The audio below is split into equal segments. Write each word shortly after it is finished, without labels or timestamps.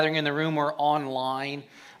Gathering in the room or online.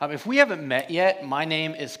 If we haven't met yet, my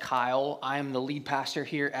name is Kyle. I am the lead pastor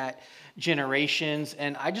here at Generations,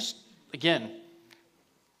 and again,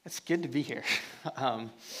 it's good to be here.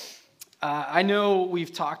 I know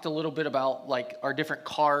we've talked a little bit about our different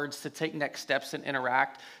cards to take next steps and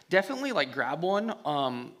interact. Definitely grab one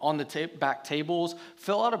on the back tables,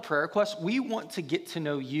 fill out a prayer request. We want to get to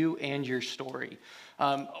know you and your story.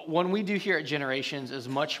 What we do here at Generations is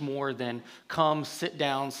much more than come, sit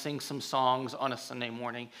down, sing some songs on a Sunday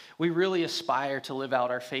morning. We really aspire to live out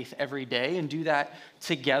our faith every day and do that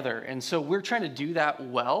together. And so we're trying to do that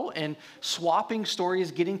well, and swapping stories,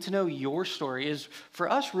 getting to know your story is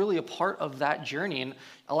for us really a part of that journey and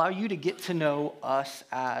allow you to get to know us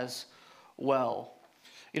as well.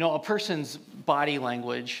 You know, a person's body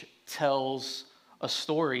language tells a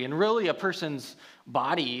story, and really a person's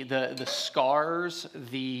body, the scars,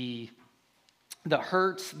 the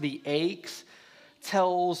hurts, the aches,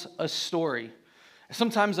 tells a story.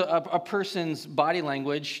 Sometimes a person's body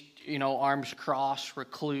language, arms crossed,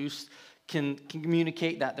 recluse, can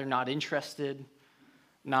communicate that they're not interested,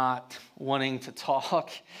 not wanting to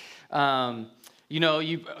talk.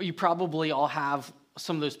 You probably all have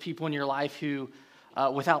some of those people in your life who,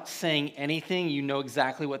 without saying anything, you know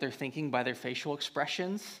exactly what they're thinking by their facial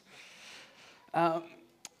expressions.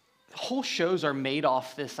 Whole shows are made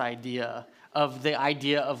off this idea of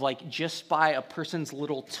just by a person's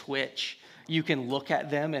little twitch, you can look at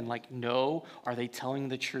them and know, are they telling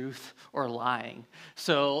the truth or lying?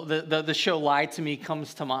 So the show Lie to Me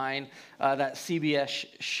comes to mind, that CBS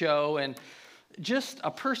show, and just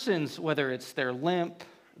a person's, whether it's their limp,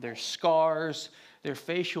 their scars, their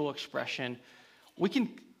facial expression,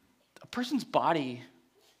 a person's body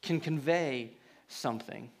can convey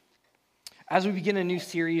something. As we begin a new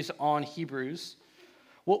series on Hebrews,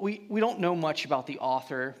 we don't know much about the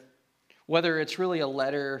author, whether it's really a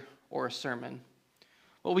letter or a sermon.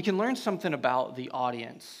 But we can learn something about the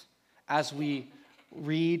audience as we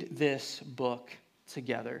read this book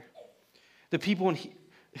together. The people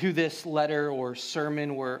who this letter or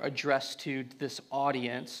sermon were addressed to, this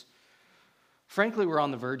audience, frankly, were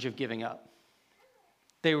on the verge of giving up.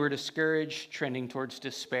 They were discouraged, trending towards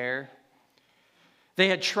despair. They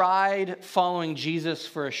had tried following Jesus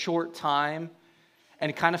for a short time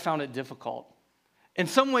and kind of found it difficult. In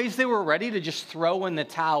some ways, they were ready to just throw in the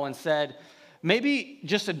towel and said, maybe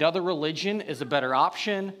just another religion is a better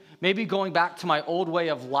option. Maybe going back to my old way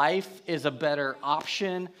of life is a better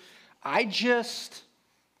option. I just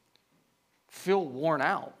feel worn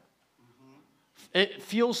out. It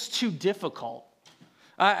feels too difficult.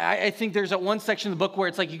 I think there's one section of the book where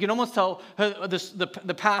it's you can almost tell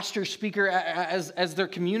the pastor speaker as they're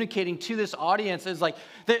communicating to this audience is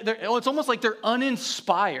it's almost like they're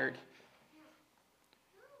uninspired.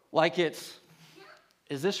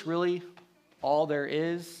 Is this really all there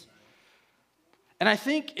is? And I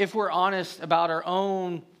think if we're honest about our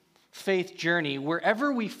own faith journey,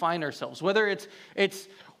 wherever we find ourselves, whether it's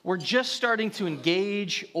we're just starting to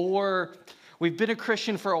engage or we've been a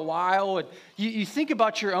Christian for a while, and you think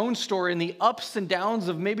about your own story and the ups and downs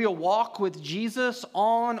of maybe a walk with Jesus,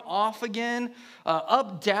 on, off again,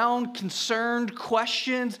 up, down, concerned,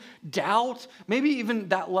 questions, doubt, maybe even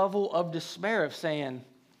that level of despair of saying,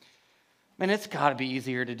 man, it's got to be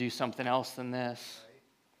easier to do something else than this.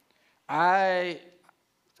 I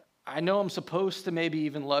know I'm supposed to maybe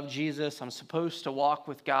even love Jesus. I'm supposed to walk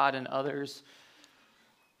with God and others.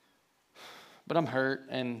 But I'm hurt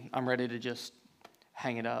and I'm ready to just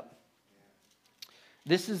hang it up.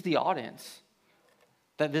 This is the audience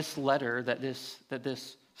that this letter, that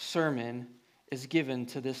this sermon is given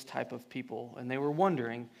to this type of people. And they were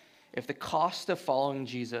wondering if the cost of following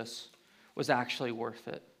Jesus was actually worth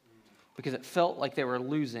it, because it felt like they were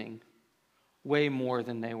losing way more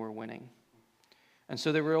than they were winning. And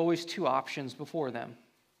so there were always two options before them,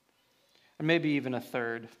 and maybe even a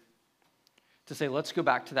third. To say, let's go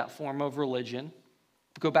back to that form of religion,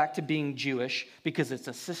 go back to being Jewish because it's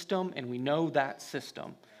a system and we know that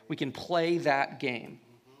system. We can play that game.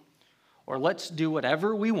 Or let's do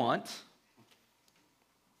whatever we want,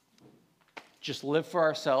 just live for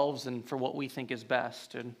ourselves and for what we think is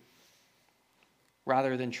best, and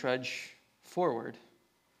rather than trudge forward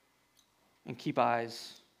and keep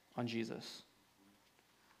eyes on Jesus.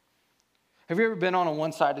 Have you ever been on a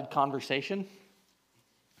one-sided conversation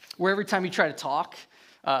where every time you try to talk,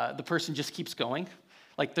 the person just keeps going?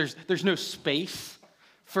 There's no space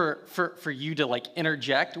for you to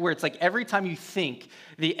interject, where it's every time you think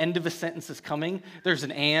the end of a sentence is coming, there's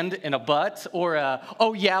an and a but, or a,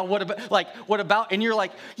 oh yeah, what about, and you're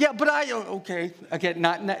yeah, but okay,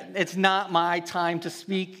 not, it's not my time to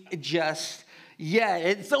speak just yet.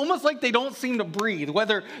 It's almost like they don't seem to breathe,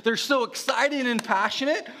 whether they're so excited and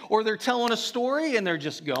passionate or they're telling a story and they're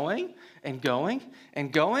just going and going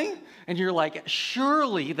and going. And you're like,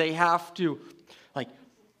 surely they have to like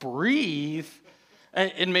breathe.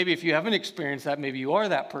 And maybe if you haven't experienced that, maybe you are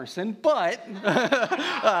that person. But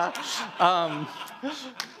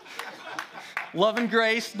love and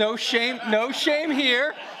grace, no shame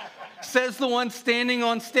here. Says the one standing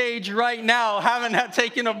on stage right now, haven't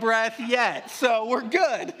taken a breath yet. So we're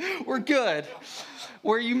good. We're good.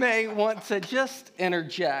 Where you may want to just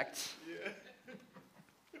interject.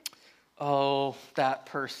 Oh, that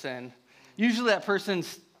person. Usually that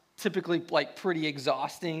person's typically like pretty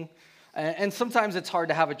exhausting. And sometimes it's hard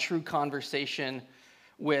to have a true conversation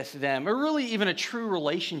with them, or really even a true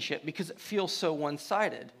relationship because it feels so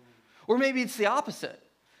one-sided. Or maybe it's the opposite.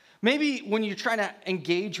 Maybe when you're trying to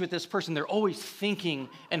engage with this person, they're always thinking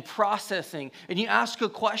and processing, and you ask a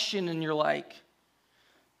question and you're like,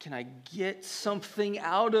 can I get something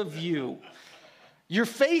out of you? Your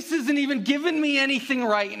face isn't even giving me anything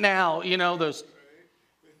right now. You know, those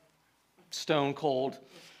stone cold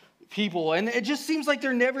people. And it just seems like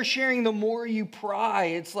they're never sharing. The more you pry,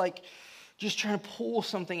 it's like just trying to pull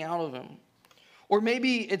something out of them. Or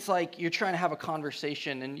maybe it's like you're trying to have a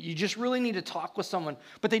conversation and you just really need to talk with someone,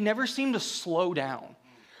 but they never seem to slow down.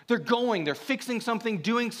 They're going, they're fixing something,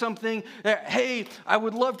 doing something. Hey, I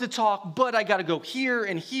would love to talk, but I got to go here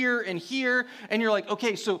and here and here. And you're like,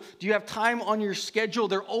 okay, so do you have time on your schedule?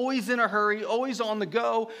 They're always in a hurry, always on the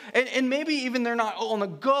go. And maybe even they're not on the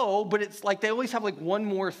go, but it's like they always have like one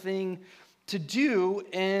more thing to do.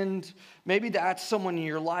 And maybe that's someone in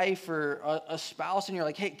your life or a spouse, and you're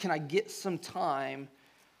like, hey, can I get some time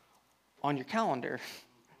on your calendar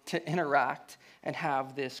to interact and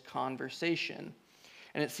have this conversation?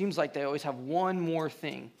 And it seems like they always have one more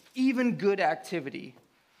thing, even good activity.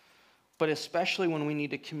 But especially when we need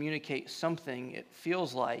to communicate something, it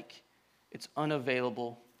feels like it's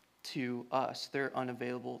unavailable to us. They're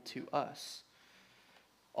unavailable to us.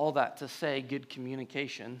 All that to say, good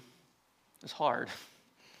communication is hard.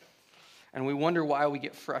 And we wonder why we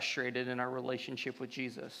get frustrated in our relationship with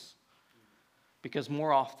Jesus. Because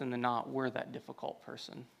more often than not, we're that difficult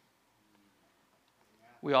person.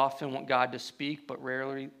 We often want God to speak, but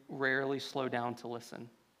rarely slow down to listen.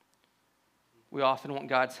 We often want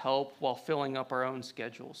God's help while filling up our own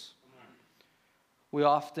schedules. We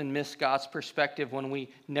often miss God's perspective when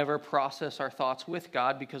we never process our thoughts with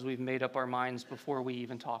God because we've made up our minds before we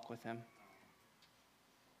even talk with Him.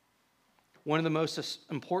 One of the most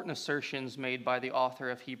important assertions made by the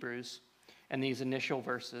author of Hebrews in these initial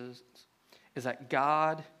verses is that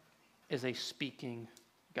God is a speaking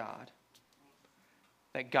God.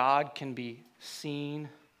 That God can be seen,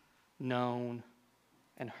 known,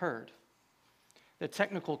 and heard. The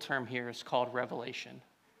technical term here is called revelation.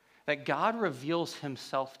 That God reveals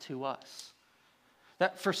Himself to us.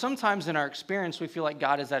 That for sometimes in our experience, we feel like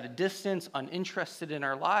God is at a distance, uninterested in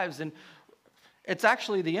our lives, and it's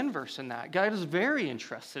actually the inverse in that. God is very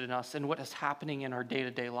interested in us and what is happening in our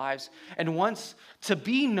day-to-day lives and wants to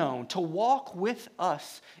be known, to walk with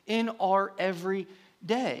us in our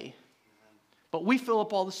everyday. But we fill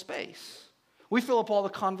up all the space. We fill up all the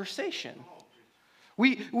conversation.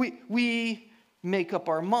 We make up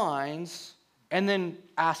our minds and then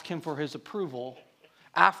ask Him for His approval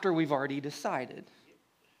after we've already decided.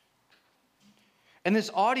 And this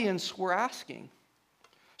audience, we're asking,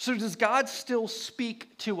 so does God still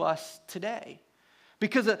speak to us today?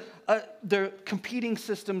 Because the competing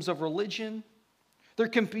systems of religion, their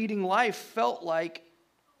competing life felt like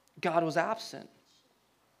God was absent.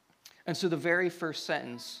 And so the very first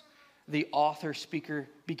sentence the author-speaker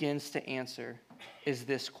begins to answer is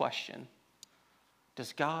this question: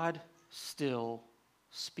 does God still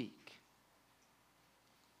speak?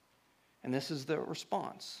 And this is the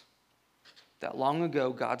response. That long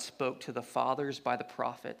ago God spoke to the fathers by the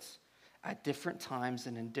prophets at different times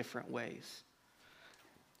and in different ways.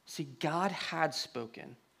 See, God had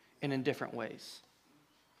spoken in different ways,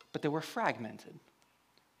 but they were fragmented.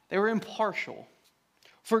 They were impartial.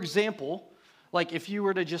 For example, like if you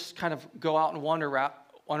were to just kind of go out and wander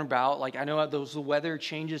about, like I know the weather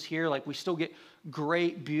changes here, like we still get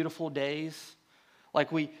great, beautiful days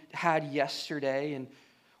like we had yesterday, and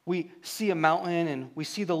we see a mountain and we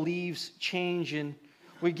see the leaves change, and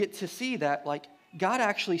we get to see that like God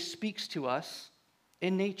actually speaks to us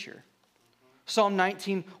in nature. Psalm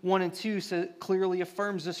 19, 1 and 2 clearly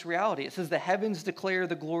affirms this reality. It says, the heavens declare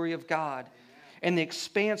the glory of God, and the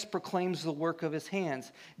expanse proclaims the work of His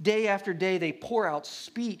hands. Day after day, they pour out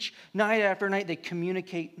speech. Night after night, they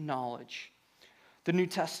communicate knowledge. The New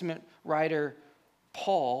Testament writer,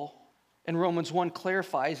 Paul, And Romans 1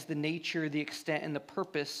 clarifies the nature, the extent, and the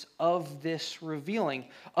purpose of this revealing,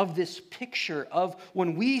 of this picture of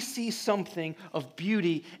when we see something of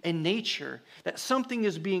beauty in nature, that something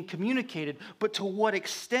is being communicated, but to what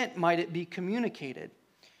extent might it be communicated?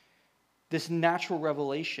 This natural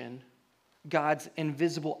revelation, God's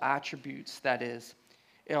invisible attributes, that is,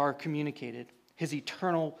 are communicated. His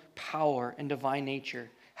eternal power and divine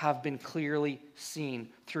nature have been clearly seen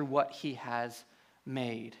through what he has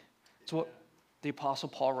made. It's what the Apostle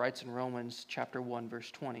Paul writes in Romans chapter 1, verse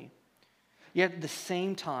 20. Yet at the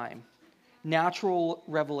same time, natural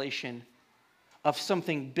revelation of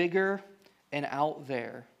something bigger and out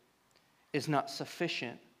there is not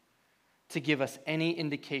sufficient to give us any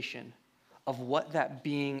indication of what that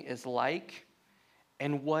being is like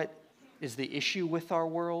and what is the issue with our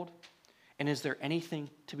world, and is there anything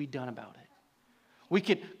to be done about it. We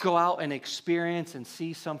could go out and experience and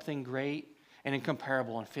see something great and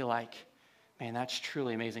incomparable and feel like, man, that's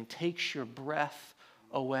truly amazing. Takes your breath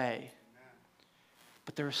away.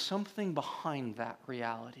 But there is something behind that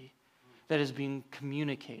reality that is being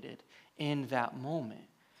communicated in that moment.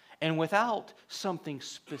 And without something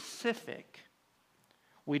specific,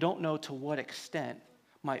 we don't know to what extent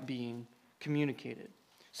might be communicated.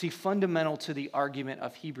 See, fundamental to the argument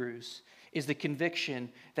of Hebrews is the conviction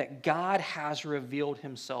that God has revealed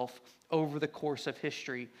himself over the course of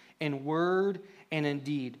history in word and in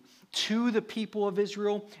deed to the people of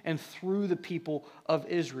Israel and through the people of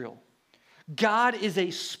Israel. God is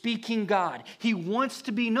a speaking God. He wants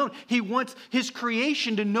to be known. He wants his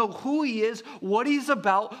creation to know who he is, what he's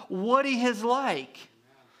about, what he is like.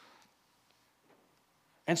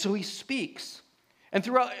 And so he speaks. And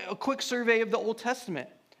throughout a quick survey of the Old Testament,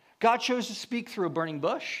 God chose to speak through a burning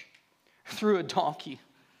bush, through a donkey.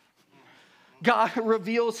 God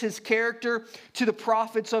reveals his character to the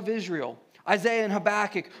prophets of Israel. Isaiah and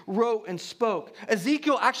Habakkuk wrote and spoke.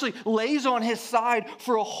 Ezekiel actually lays on his side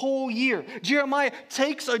for a whole year. Jeremiah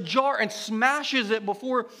takes a jar and smashes it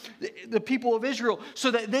before the people of Israel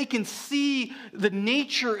so that they can see the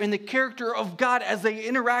nature and the character of God as they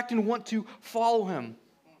interact and want to follow him.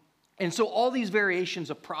 And so all these variations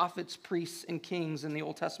of prophets, priests, and kings in the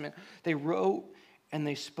Old Testament, they wrote and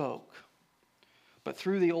they spoke. But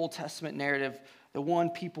through the Old Testament narrative, the one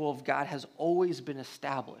people of God has always been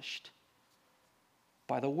established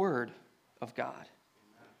by the Word of God.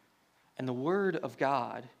 Amen. And the Word of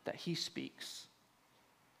God that he speaks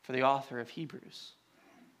for the author of Hebrews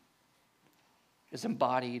is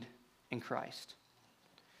embodied in Christ,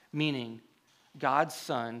 meaning God's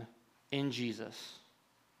Son in Jesus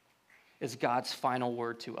is God's final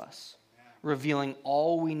word to us, revealing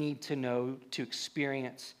all we need to know to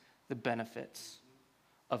experience the benefits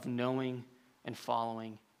of knowing and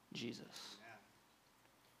following Jesus.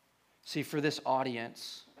 See, for this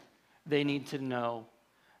audience, they need to know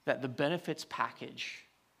that the benefits package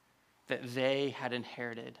that they had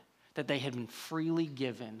inherited, that they had been freely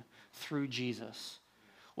given through Jesus,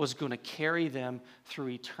 was going to carry them through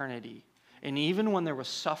eternity. And even when there was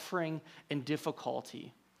suffering and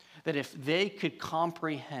difficulty, that if they could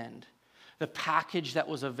comprehend the package that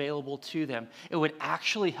was available to them, it would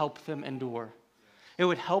actually help them endure. It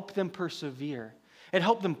would help them persevere. It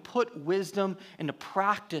helped them put wisdom into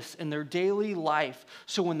practice in their daily life,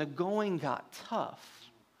 so when the going got tough,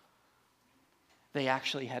 they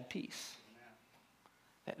actually had peace.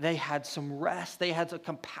 They had some rest. They had the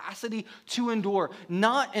capacity to endure,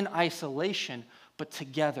 not in isolation, but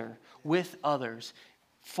together with others,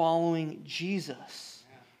 following Jesus,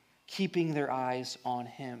 keeping their eyes on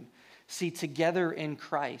him. See, together in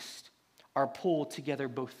Christ are pulled together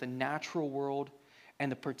both the natural world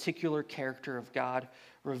and the particular character of God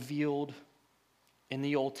revealed in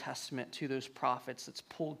the Old Testament to those prophets. That's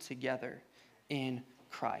pulled together in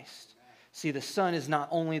Christ. See, the Son is not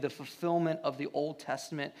only the fulfillment of the Old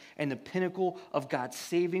Testament and the pinnacle of God's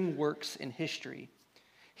saving works in history,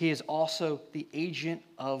 he is also the agent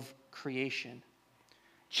of creation.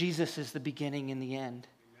 Jesus is the beginning and the end.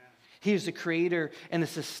 He is the creator and the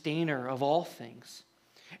sustainer of all things.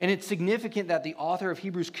 And it's significant that the author of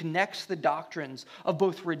Hebrews connects the doctrines of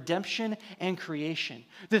both redemption and creation.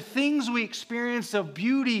 The things we experience of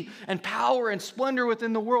beauty and power and splendor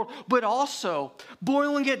within the world, but also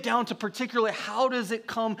boiling it down to particularly how does it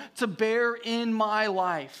come to bear in my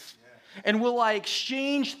life? Yeah. And will I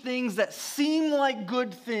exchange things that seem like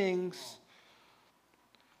good things?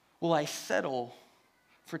 Will I settle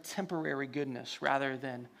for temporary goodness rather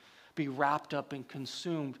than be wrapped up and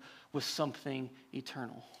consumed with something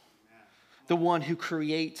eternal? The one who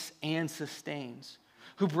creates and sustains,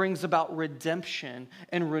 who brings about redemption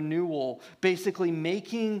and renewal, basically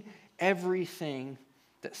making everything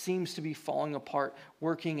that seems to be falling apart,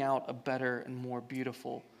 working out a better and more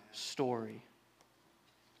beautiful story.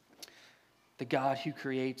 The God who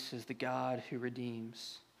creates is the God who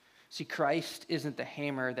redeems. See, Christ isn't the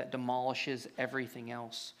hammer that demolishes everything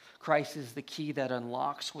else. Christ is the key that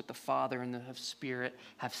unlocks what the Father and the Spirit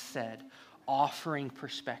have said, offering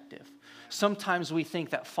perspective. Sometimes we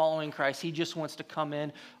think that following Christ, he just wants to come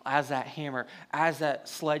in as that hammer, as that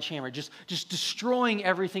sledgehammer, just destroying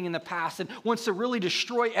everything in the past and wants to really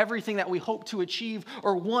destroy everything that we hope to achieve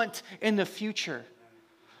or want in the future.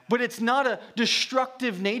 But it's not a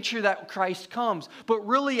destructive nature that Christ comes, but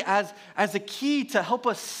really as a key to help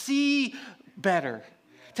us see better,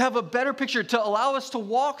 to have a better picture, to allow us to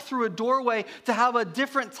walk through a doorway, to have a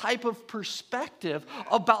different type of perspective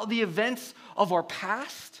about the events of our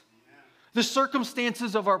past, the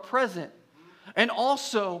circumstances of our present, and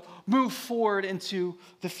also move forward into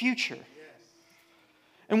the future.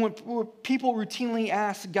 And when people routinely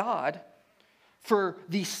ask God for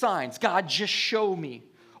these signs, God, just show me,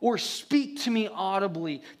 or speak to me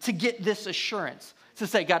audibly to get this assurance. To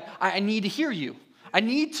say, God, I need to hear you. I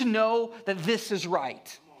need to know that this is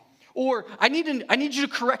right. Or I need you to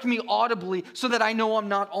correct me audibly so that I know I'm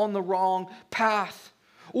not on the wrong path.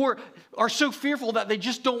 Or are so fearful that they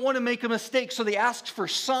just don't want to make a mistake, so they ask for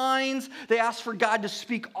signs. They ask for God to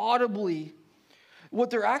speak audibly. What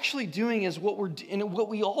they're actually doing is what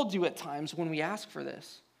we all do at times when we ask for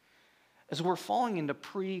this, is we're falling into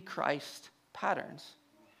pre-Christ patterns.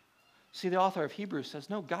 See, the author of Hebrews says,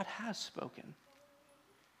 no, God has spoken.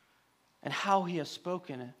 And how he has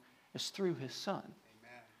spoken is through his Son.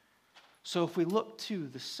 Amen. So if we look to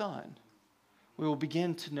the Son, we will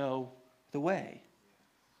begin to know the way.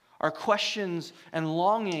 Our questions and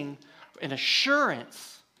longing and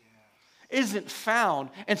assurance isn't found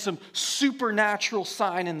in some supernatural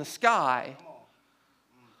sign in the sky,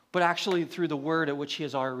 but actually through the word at which he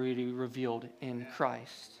has already revealed in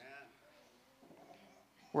Christ.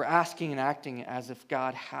 We're asking and acting as if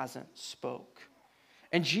God hasn't spoke.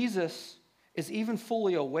 And Jesus is even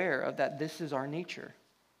fully aware of that this is our nature.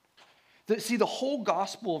 See, the whole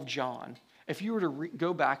Gospel of John, if you were to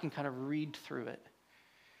go back and kind of read through it,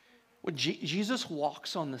 when Jesus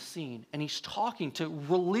walks on the scene and he's talking to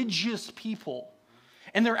religious people,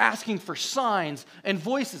 and they're asking for signs and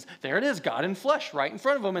voices. There it is, God in flesh right in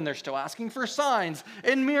front of them, and they're still asking for signs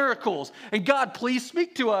and miracles. And God, please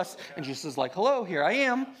speak to us. And Jesus is like, hello, here I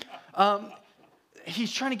am.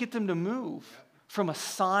 He's trying to get them to move from a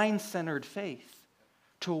sign-centered faith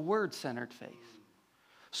to a word-centered faith.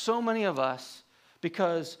 So many of us,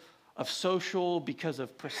 because of social, because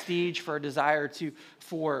of prestige, for a desire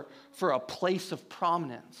for a place of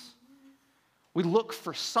prominence, we look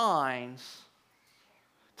for signs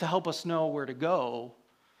to help us know where to go,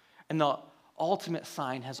 and the ultimate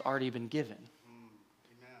sign has already been given.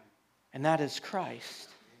 Amen. And that is Christ.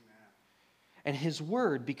 Amen. And his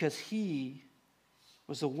word, because he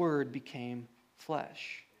was the word, became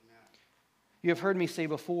flesh. Amen. You have heard me say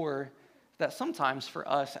before that sometimes for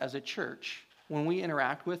us as a church, when we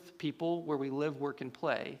interact with people where we live, work, and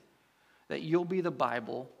play, that you'll be the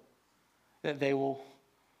Bible that they will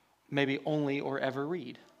maybe only or ever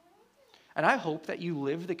read. And I hope that you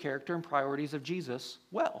live the character and priorities of Jesus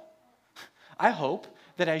well. I hope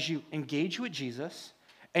that as you engage with Jesus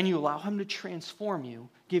and you allow him to transform you,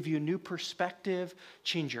 give you a new perspective,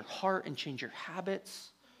 change your heart and change your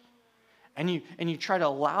habits, and you try to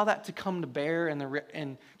allow that to come to bear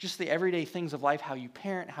in just the everyday things of life, how you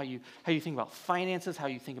parent, how you think about finances, how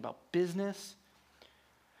you think about business,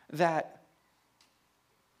 that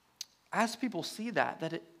as people see that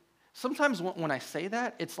it sometimes when I say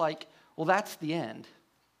that, it's like, well, that's the end.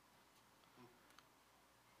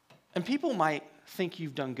 And people might think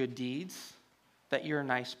you've done good deeds, that you're a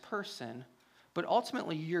nice person, but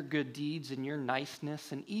ultimately your good deeds and your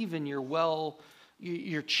niceness and even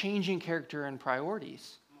your changing character and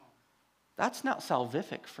priorities, that's not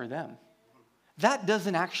salvific for them. That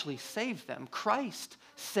doesn't actually save them. Christ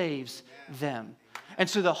saves them. And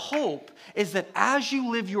so the hope is that as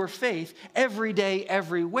you live your faith every day,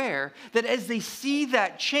 everywhere, that as they see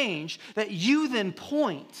that change, that you then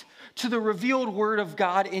point to the revealed word of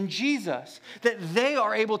God in Jesus, that they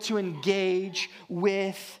are able to engage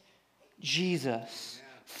with Jesus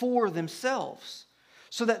for themselves,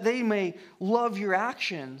 so that they may love your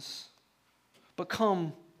actions, but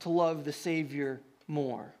come to love the Savior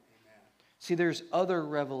more. Amen. See, there's other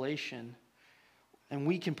revelation, and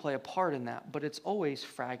we can play a part in that, but it's always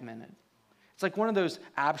fragmented. It's like one of those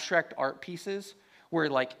abstract art pieces where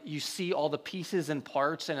like you see all the pieces and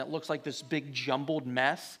parts and it looks like this big jumbled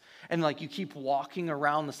mess, and like you keep walking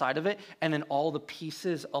around the side of it and then all the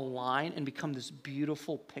pieces align and become this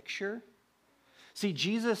beautiful picture? See,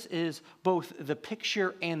 Jesus is both the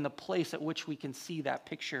picture and the place at which we can see that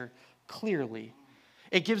picture clearly.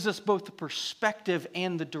 It gives us both the perspective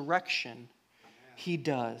and the direction. He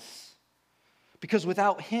does. Because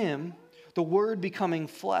without him, the Word becoming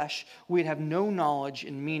flesh, we'd have no knowledge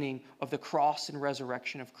and meaning of the cross and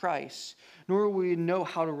resurrection of Christ, nor would we know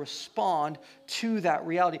how to respond to that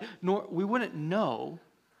reality, nor we wouldn't know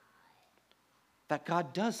that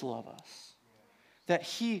God does love us, that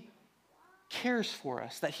he cares for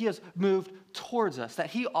us, that he has moved towards us, that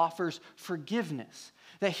he offers forgiveness,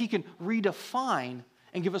 that he can redefine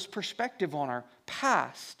and give us perspective on our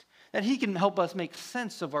past, that he can help us make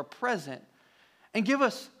sense of our present, and give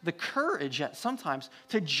us the courage at sometimes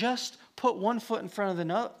to just put one foot in front of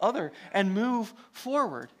the other and move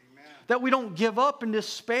forward. Amen. That we don't give up in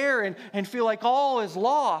despair and feel like all is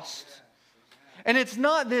lost. Yeah. And it's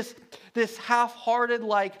not this half-hearted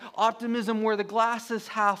like optimism where the glass is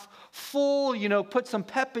half full, put some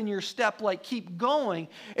pep in your step, like keep going.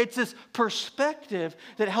 It's this perspective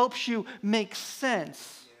that helps you make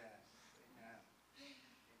sense. Yes.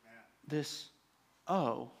 Amen. This,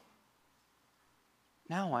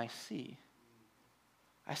 now I see.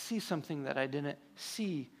 I see something that I didn't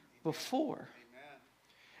see before.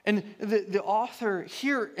 Amen. And the author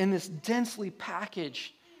here in this densely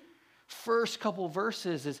packaged first couple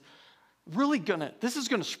verses is really this is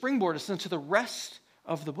gonna springboard us into the rest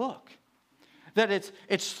of the book. That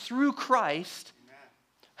it's through Christ,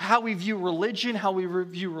 how we view religion, how we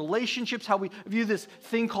view relationships, how we view this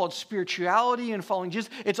thing called spirituality and following Jesus.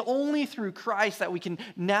 It's only through Christ that we can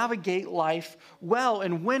navigate life well.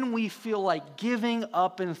 And when we feel like giving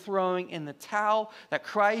up and throwing in the towel, that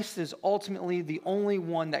Christ is ultimately the only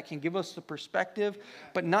one that can give us the perspective,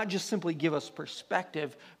 but not just simply give us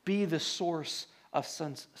perspective, be the source of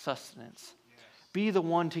sustenance. Be the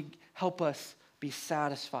one to help us be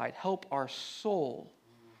satisfied, help our soul.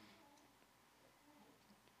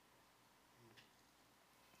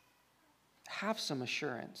 Have some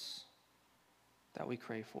assurance that we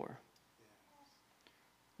crave for.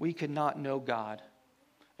 We could not know God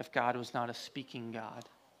if God was not a speaking God.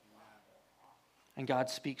 And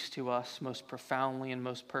God speaks to us most profoundly and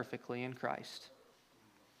most perfectly in Christ.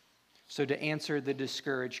 So to answer the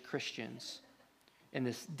discouraged Christians in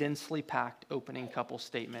this densely packed opening couple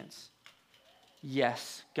statements,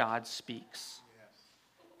 yes, God speaks.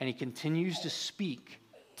 And he continues to speak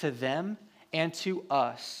to them and to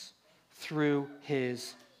us through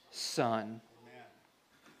his Son. Amen.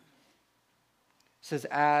 It says,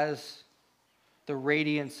 as the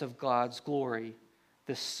radiance of God's glory,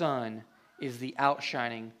 the Son is the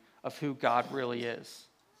outshining of who God really is.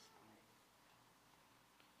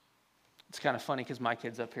 It's kind of funny because my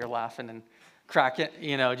kid's up here laughing and cracking,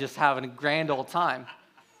 just having a grand old time.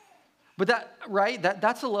 But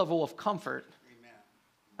that's a level of comfort. Amen.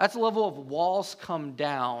 That's a level of walls come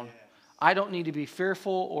down. Yeah. I don't need to be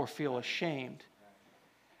fearful or feel ashamed.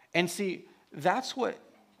 And see, that's what,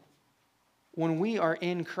 when we are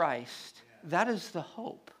in Christ, that is the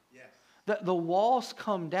hope. That the walls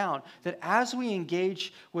come down, that as we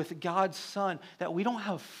engage with God's Son, that we don't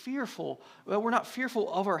have we're not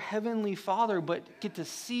fearful of our Heavenly Father, but get to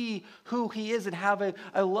see who he is and have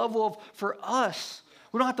a level of, for us,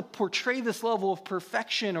 we don't have to portray this level of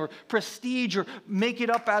perfection or prestige or make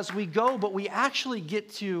it up as we go, but we actually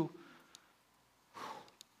get to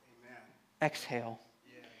exhale.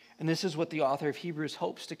 Yes. And this is what the author of Hebrews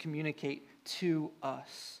hopes to communicate to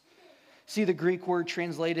us. See, the Greek word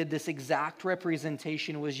translated, this exact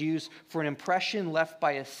representation was used for an impression left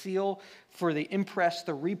by a seal for the impress,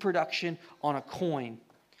 the reproduction on a coin.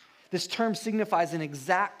 This term signifies an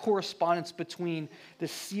exact correspondence between the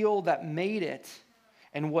seal that made it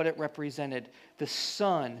and what it represented. The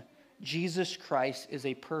Son, Jesus Christ, is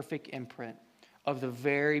a perfect imprint of the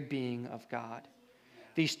very being of God.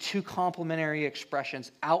 These two complementary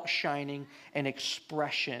expressions, outshining and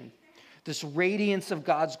expression, this radiance of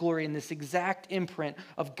God's glory and this exact imprint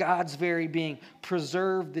of God's very being,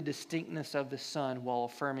 preserve the distinctness of the Son while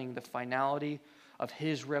affirming the finality of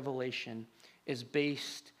his revelation is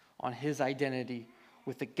based on his identity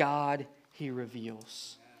with the God he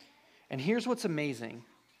reveals. And here's what's amazing,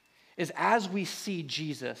 is as we see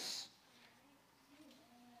Jesus,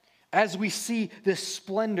 as we see this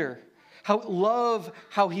splendor, how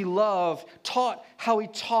he loved, taught how he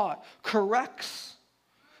taught, corrects,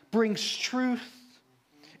 brings truth,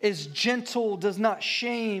 is gentle, does not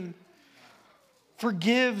shame,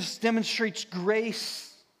 forgives, demonstrates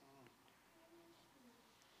grace.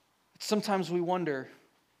 Sometimes we wonder,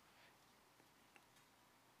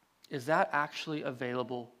 is that actually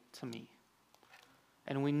available to me?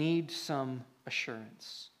 And we need some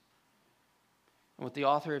assurance. And what the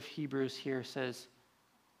author of Hebrews here says,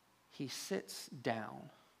 he sits down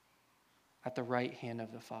at the right hand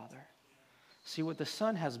of the Father. See, what the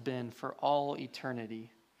Son has been for all eternity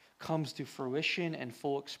comes to fruition and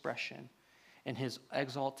full expression in his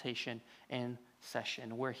exaltation and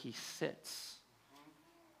session, where he sits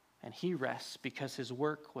and he rests because his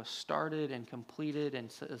work was started and completed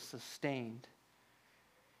and sustained.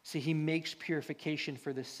 See, he makes purification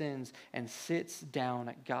for the sins and sits down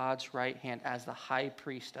at God's right hand as the high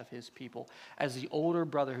priest of his people, as the older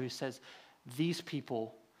brother who says, these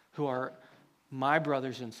people who are my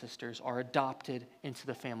brothers and sisters are adopted into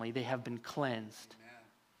the family. They have been cleansed. Amen.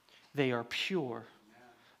 They are pure. Amen.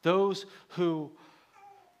 Those who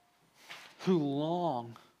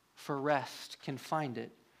long for rest can find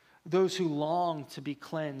it. Those who long to be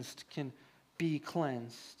cleansed can be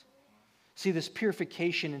cleansed. See, this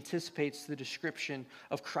purification anticipates the description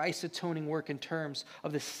of Christ's atoning work in terms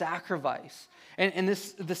of the sacrifice. And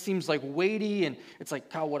this seems like weighty, and it's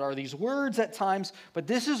like, God, what are these words at times? But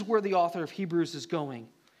this is where the author of Hebrews is going.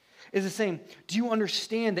 Is it saying, do you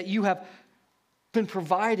understand that you have been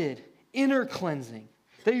provided inner cleansing?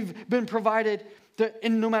 That you've been provided,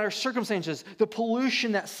 in no matter circumstances, the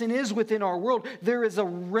pollution that sin is within our world, there is a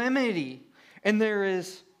remedy, and there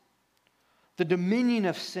is the dominion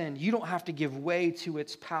of sin. You don't have to give way to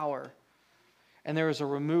its power. And there is a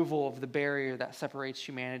removal of the barrier that separates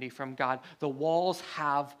humanity from God. The walls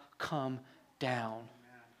have come down.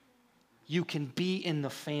 Amen. You can be in the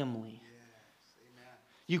family. Yes.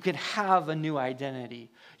 You can have a new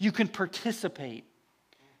identity. You can participate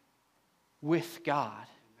with God.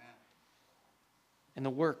 Amen. In the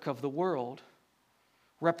work of the world,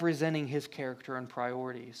 representing his character and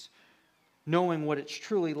priorities, knowing what it's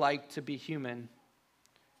truly like to be human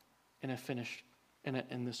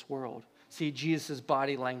in this world. See, Jesus'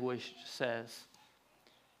 body language says,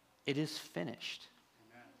 it is finished.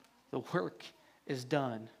 Amen. The work is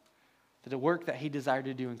done. The work that he desired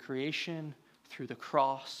to do in creation, through the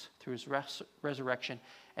cross, through his resurrection,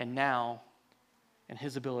 and now in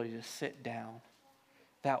his ability to sit down.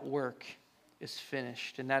 That work is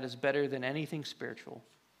finished, and that is better than anything spiritual.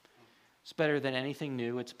 It's better than anything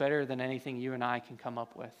new. It's better than anything you and I can come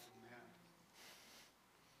up with.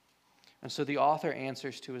 And so the author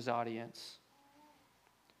answers to his audience.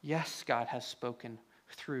 Yes, God has spoken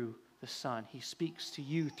through the Son. He speaks to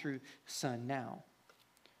you through the Son now.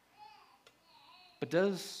 But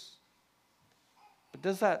is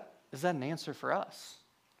that an answer for us?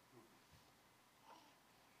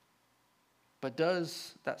 But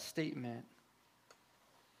does that statement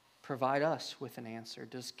provide us with an answer?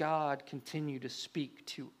 Does God continue to speak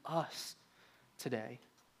to us today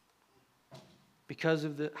because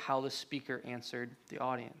of how the speaker answered the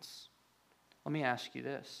audience? Let me ask you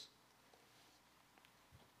this.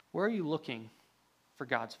 Where are you looking for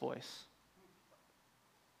God's voice?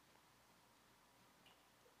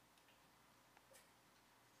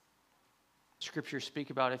 Scriptures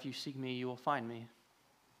speak about, if you seek me, you will find me.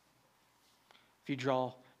 If you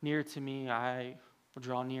draw near to me, I will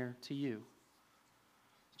draw near to you.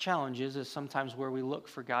 The challenge is sometimes where we look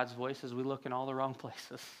for God's voice is we look in all the wrong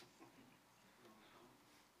places.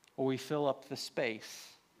 Or we fill up the space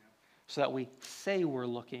so that we say we're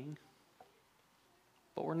looking,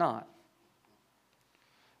 but we're not.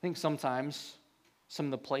 I think sometimes some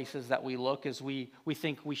of the places that we look is we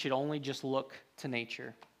think we should only just look to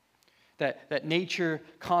nature. That nature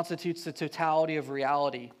constitutes the totality of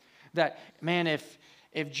reality. That, man, if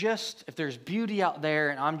there's beauty out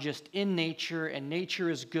there and I'm just in nature and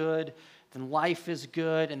nature is good, then life is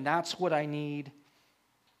good and that's what I need.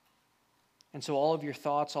 And so all of your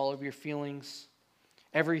thoughts, all of your feelings,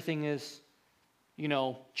 everything is,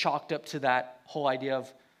 chalked up to that whole idea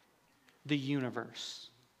of the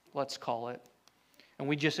universe, let's call it. And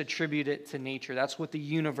we just attribute it to nature. That's what the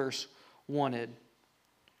universe wanted.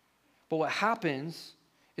 But what happens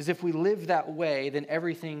is if we live that way, then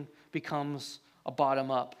everything becomes a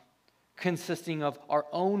bottom-up, consisting of our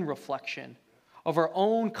own reflection, of our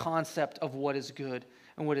own concept of what is good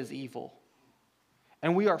and what is evil.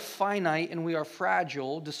 And we are finite and we are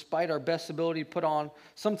fragile, despite our best ability to put on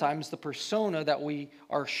sometimes the persona that we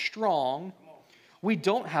are strong. We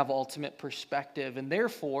don't have ultimate perspective, and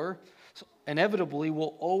therefore, inevitably,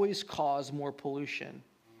 will always cause more pollution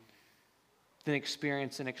than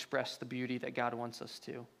experience and express the beauty that God wants us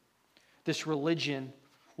to. This religion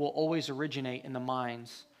will always originate in the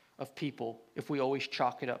minds of people if we always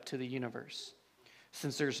chalk it up to the universe.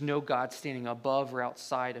 since there's no God standing above or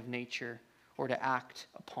outside of nature or to act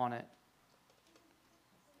upon it.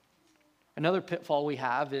 Another pitfall we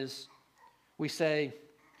have is we say,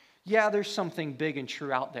 yeah, there's something big and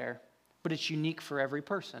true out there, but it's unique for every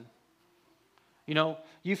person. You know,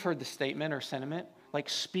 you've heard the statement or sentiment, like,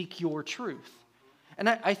 speak your truth. And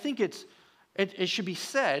I think it should be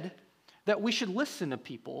said that we should listen to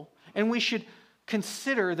people and we should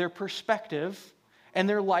consider their perspective and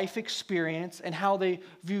their life experience and how they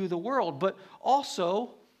view the world, but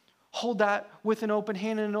also hold that with an open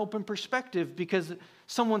hand and an open perspective, because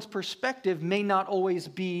someone's perspective may not always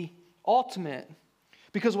be ultimate.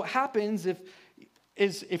 Because what happens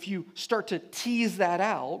if you start to tease that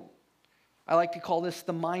out, I like to call this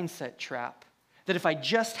the mindset trap. That if I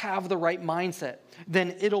just have the right mindset,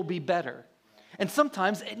 then it'll be better. And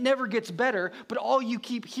sometimes it never gets better, but all you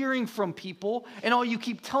keep hearing from people and all you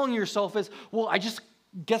keep telling yourself is, well, I just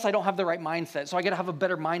guess I don't have the right mindset, so I got to have a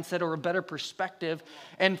better mindset or a better perspective.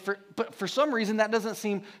 But for some reason, that doesn't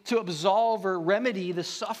seem to absolve or remedy the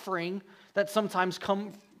suffering that sometimes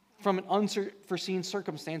come from an unforeseen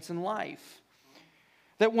circumstance in life.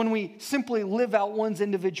 That when we simply live out one's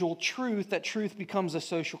individual truth, that truth becomes a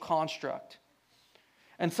social construct.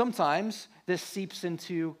 And sometimes this seeps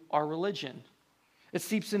into our religion. It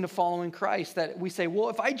seeps into following Christ, that we say, well,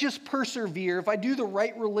 if I just persevere, if I do the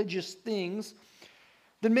right religious things,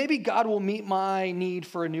 then maybe God will meet my need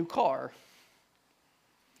for a new car.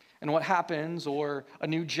 And what happens, or a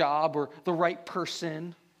new job, or the right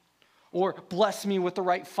person, or bless me with the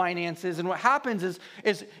right finances. And what happens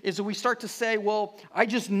is we start to say, well, I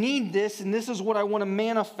just need this, and this is what I want to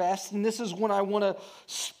manifest, and this is what I want to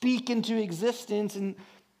speak into existence. And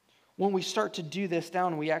when we start to do this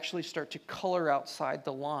down, we actually start to color outside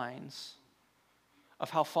the lines of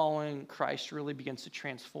how following Christ really begins to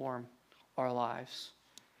transform our lives.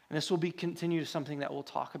 And this will continue something that we'll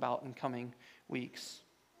talk about in coming weeks.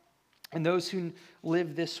 And those who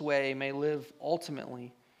live this way may live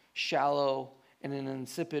ultimately shallow and an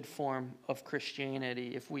insipid form of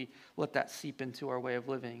Christianity if we let that seep into our way of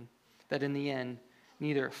living, that in the end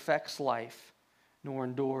neither affects life nor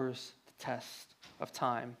endures the test of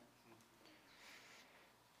time.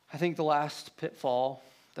 I think the last pitfall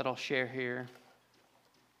that I'll share here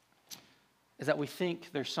is that we think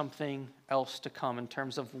there's something else to come in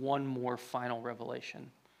terms of one more final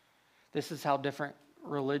revelation. This is how different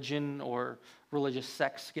religion or religious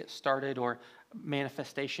sects get started, or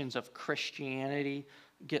manifestations of Christianity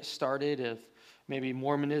get started, of maybe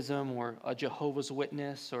Mormonism or a Jehovah's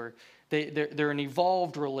Witness, or they're an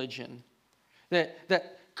evolved religion.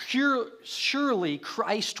 That surely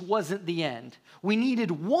Christ wasn't the end. We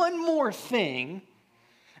needed one more thing.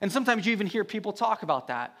 And sometimes you even hear people talk about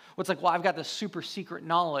that. It's like, well, I've got this super secret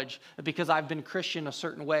knowledge that because I've been Christian a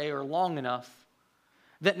certain way or long enough,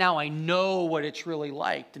 that now I know what it's really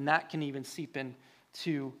like. And that can even seep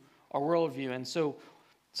into our worldview. And so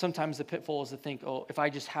sometimes the pitfall is to think, oh, if I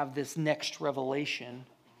just have this next revelation,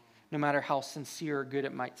 no matter how sincere or good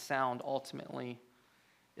it might sound, ultimately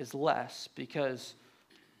is less, because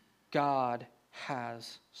God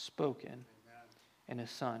has spoken in His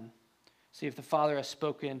Son. See, if the Father has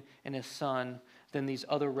spoken in His Son, then these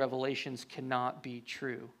other revelations cannot be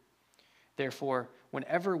true. Therefore,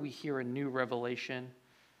 whenever we hear a new revelation,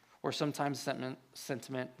 or sometimes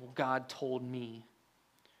sentiment, well, God told me,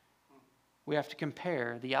 we have to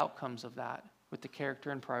compare the outcomes of that with the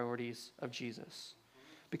character and priorities of Jesus.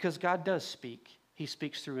 Because God does speak. He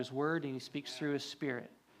speaks through His Word and He speaks through His Spirit.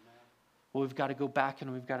 Well, we've got to go back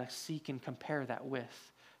and we've got to seek and compare that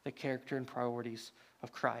with the character and priorities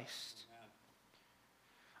of Christ.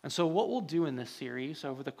 And so what we'll do in this series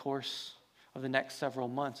over the course of the next several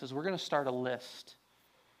months is we're going to start a list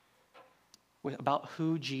about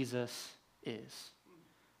who Jesus is.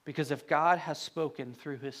 Because if God has spoken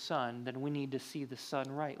through His Son, then we need to see the Son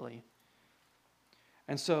rightly.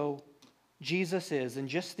 And so Jesus is, in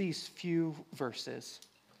just these few verses,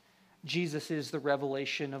 Jesus is the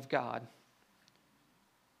revelation of God.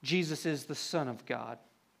 Jesus is the Son of God.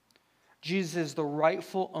 Jesus is the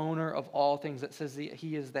rightful owner of all things. That says that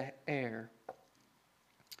He is the heir.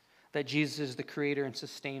 That Jesus is the creator and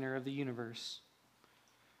sustainer of the universe.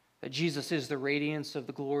 That Jesus is the radiance of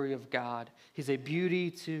the glory of God. He's a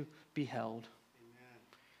beauty to behold. Amen.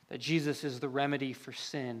 That Jesus is the remedy for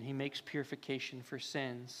sin. He makes purification for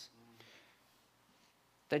sins.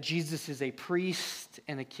 That Jesus is a priest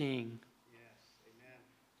and a king. Yes. Amen.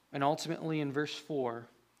 And ultimately in verse 4,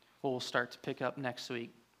 what we'll start to pick up next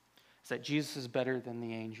week, is that Jesus is better than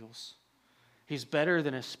the angels. He's better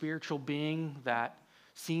than a spiritual being that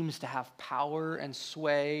seems to have power and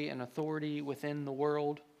sway and authority within the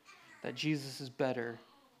world. that Jesus is better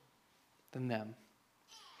than them.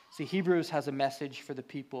 See, Hebrews has a message for the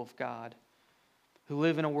people of God who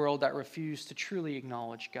live in a world that refuse to truly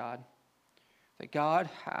acknowledge God, that God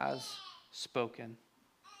has spoken.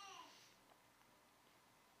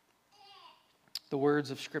 The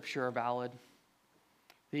words of Scripture are valid.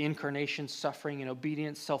 The incarnation, suffering, and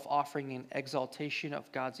obedience, self-offering, and exaltation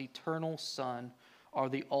of God's eternal Son are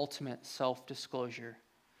the ultimate self-disclosure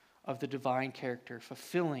of the divine character,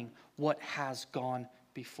 fulfilling what has gone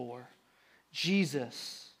before.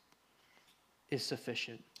 Jesus is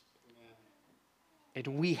sufficient. And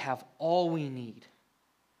we have all we need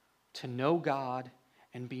to know God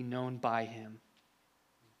and be known by Him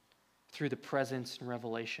through the presence and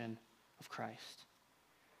revelation of Christ.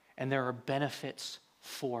 And there are benefits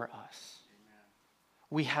for us.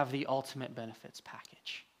 We have the ultimate benefits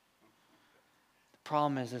package. The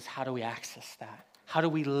problem is how do we access that? How do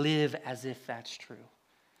we live as if that's true?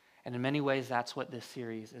 And in many ways, that's what this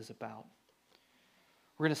series is about.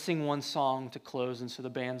 We're going to sing one song to close, and so the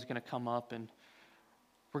band's going to come up, and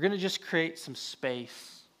we're going to just create some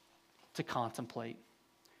space to contemplate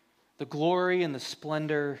the glory and the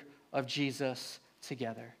splendor of Jesus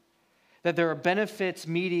together. That there are benefits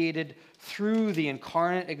mediated through the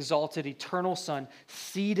incarnate, exalted, eternal Son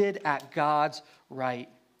seated at God's right,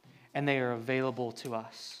 and they are available to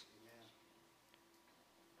us.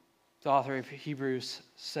 The author of Hebrews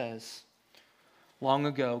says, long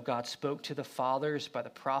ago, God spoke to the fathers by the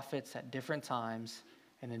prophets at different times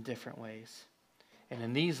and in different ways. And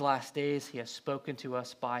in these last days, He has spoken to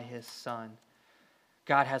us by His Son.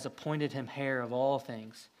 God has appointed Him heir of all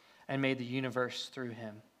things and made the universe through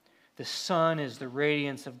Him. The Son is the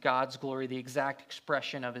radiance of God's glory, the exact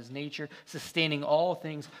expression of His nature, sustaining all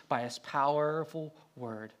things by His powerful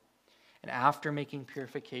word. And after making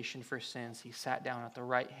purification for sins, He sat down at the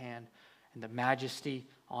right hand in the majesty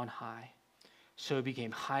on high. So He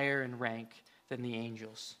became higher in rank than the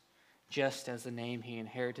angels, just as the name He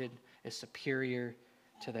inherited is superior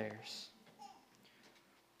to theirs.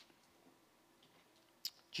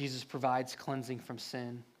 Jesus provides cleansing from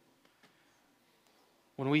sin.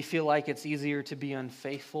 When we feel like it's easier to be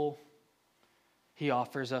unfaithful, He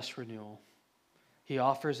offers us renewal. He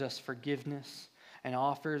offers us forgiveness and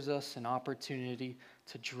offers us an opportunity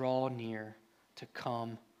to draw near, to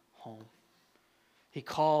come home. He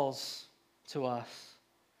calls to us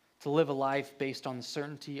to live a life based on the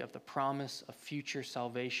certainty of the promise of future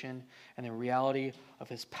salvation and the reality of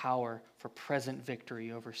His power for present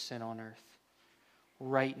victory over sin on earth,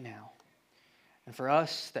 right now. And for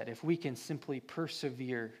us, that if we can simply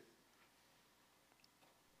persevere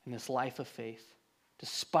in this life of faith,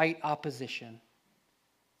 despite opposition,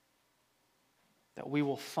 that we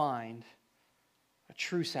will find a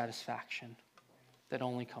true satisfaction that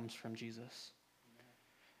only comes from Jesus.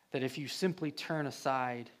 That if you simply turn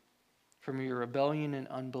aside from your rebellion and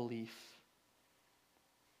unbelief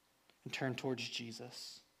and turn towards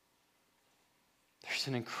Jesus, there's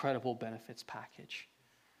an incredible benefits package.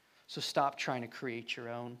 So stop trying to create your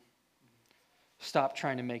own. Stop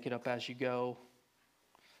trying to make it up as you go.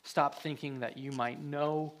 Stop thinking that you might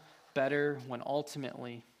know better when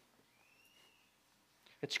ultimately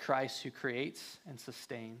it's Christ who creates and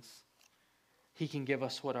sustains. He can give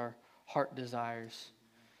us what our heart desires.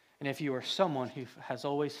 And if you are someone who has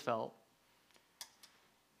always felt,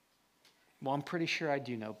 well, I'm pretty sure I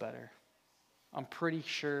do know better. I'm pretty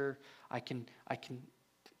sure I can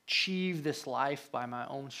achieve this life by my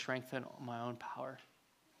own strength and my own power.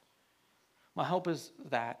 My hope is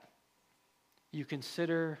that you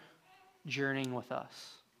consider journeying with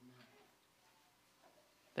us.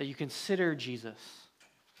 That you consider Jesus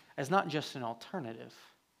as not just an alternative,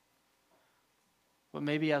 but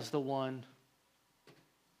maybe as the one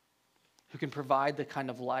who can provide the kind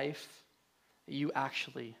of life that you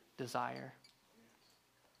actually desire.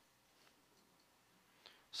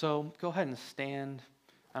 So go ahead and stand.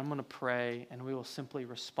 I'm going to pray, and we will simply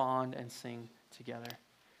respond and sing together.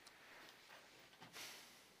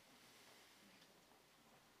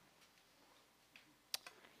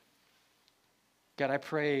 God, I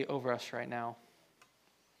pray over us right now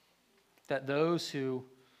that those who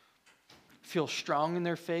feel strong in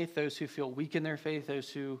their faith, those who feel weak in their faith, those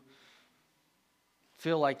who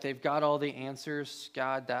feel like they've got all the answers,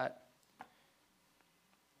 God, that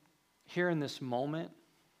here in this moment,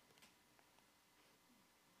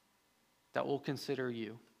 that we'll consider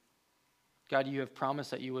you. God, you have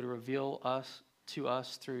promised that you would reveal to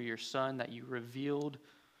us through your Son, that you revealed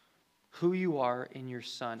who you are in your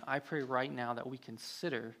Son. I pray right now that we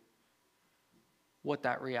consider what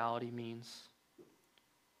that reality means.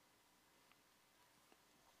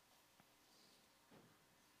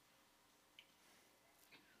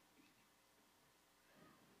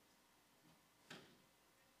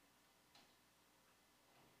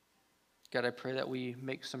 God, I pray that we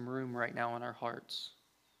make some room right now in our hearts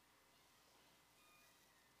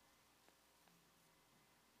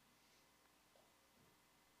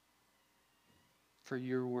for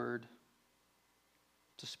your word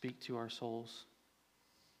to speak to our souls.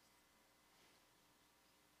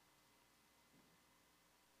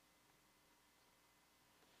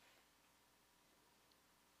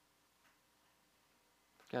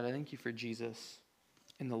 God, I thank you for Jesus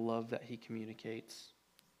and the love that he communicates.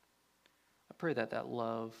 I pray that that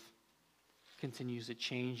love continues to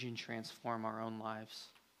change and transform our own lives.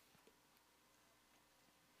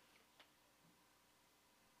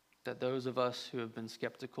 That those of us who have been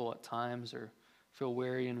skeptical at times or feel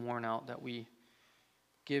weary and worn out, that we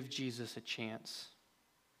give Jesus a chance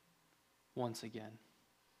once again.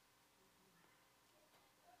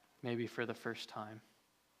 Maybe for the first time.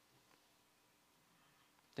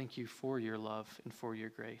 Thank you for your love and for your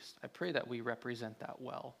grace. I pray that we represent that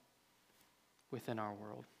well within our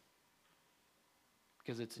world.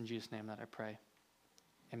 Because it's in Jesus' name that I pray.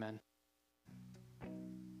 Amen.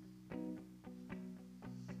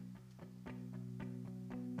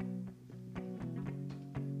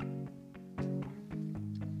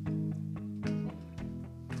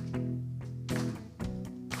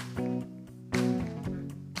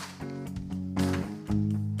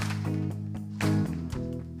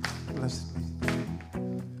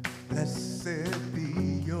 Blessed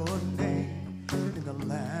be your name in the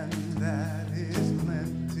land that is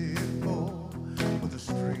plentiful, where the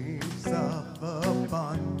streams of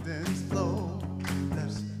abundance flow.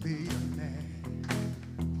 Blessed be your name.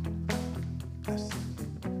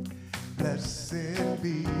 Blessed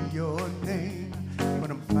be your name when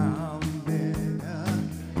I'm found in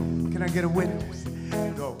a. Can I get a witness?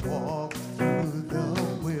 Go walk through the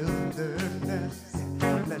wilderness.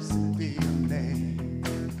 Blessed be your name.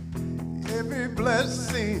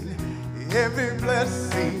 Every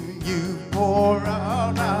blessing you pour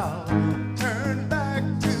out, I'll turn back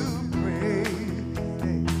to praise.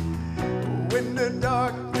 When the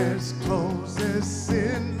darkness closes in,